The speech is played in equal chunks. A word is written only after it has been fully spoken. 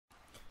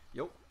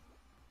Yo,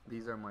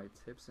 these are my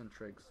tips and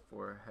tricks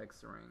for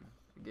Hex A Ring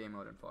game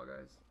mode in Fall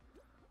Guys.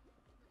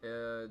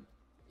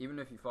 Even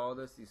if you follow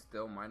this, you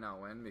still might not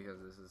win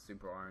because this is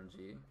super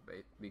RNG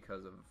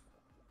because of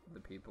the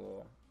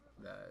people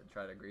that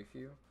try to grief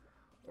you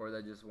or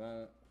that just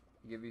won't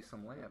give you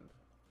some land.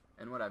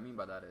 And what I mean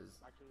by that is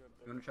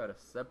you want to try to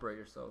separate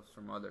yourselves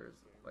from others,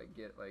 like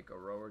get like a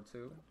row or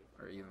two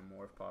or even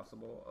more if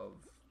possible of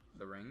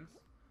the rings,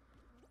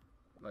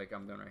 like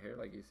I'm doing right here.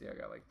 Like you see, I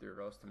got like 3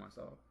 rows to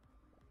myself,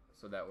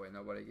 so that way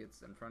nobody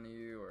gets in front of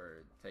you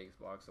or takes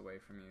blocks away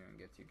from you and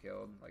gets you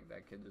killed like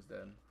that kid just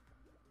did.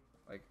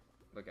 Like,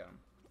 look at him.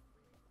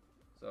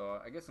 So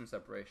I get some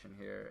separation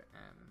here,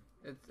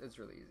 and it's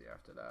really easy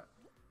after that.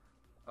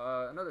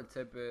 Another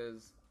tip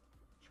is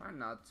try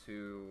not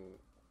to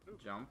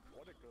jump,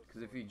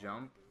 because if you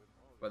jump,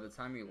 by the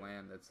time you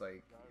land, it's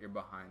like you're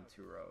behind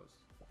 2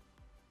 rows,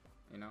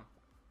 you know?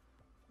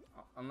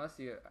 Unless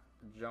you're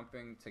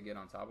jumping to get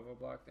on top of a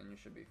block, then you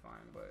should be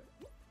fine, but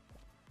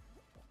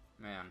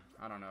man,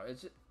 I don't know,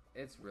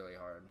 it's really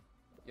hard.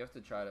 You have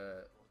to try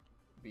to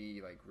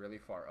be like really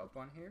far up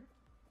on here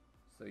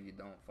so you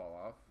don't fall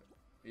off.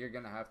 You're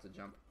gonna have to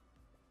jump,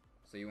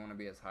 so you want to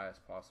be as high as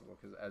possible,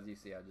 because as you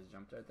see, I just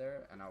jumped right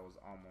there and I was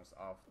almost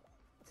off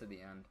to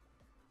the end.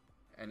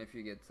 And if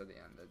you get to the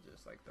end, it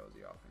just like throws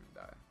you off and you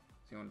die.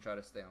 So you want to try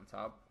to stay on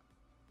top,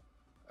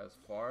 as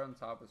far on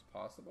top as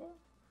possible,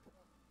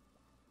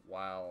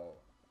 while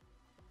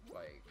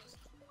like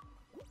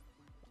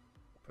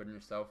putting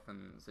yourself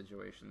in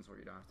situations where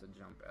you don't have to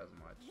jump as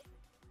much,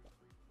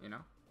 you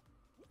know?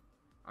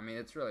 I mean,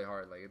 it's really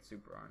hard, like it's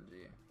super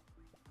RNG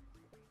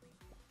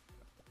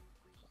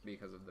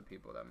because of the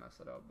people that mess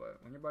it up, but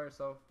when you're by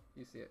yourself,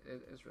 you see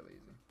it's really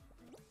easy.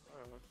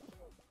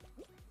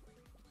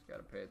 Just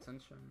gotta pay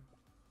attention.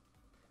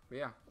 But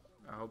yeah,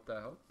 I hope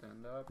that helped,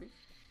 and peace.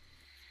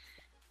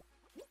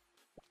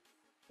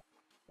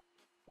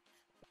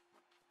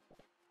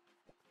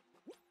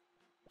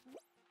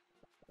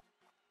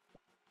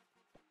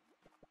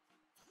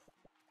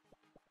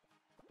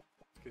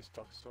 He's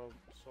stuck so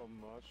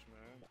much,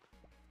 man.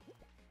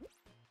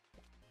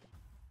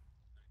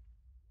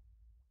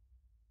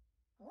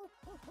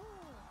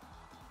 Woo-hoo-hoo!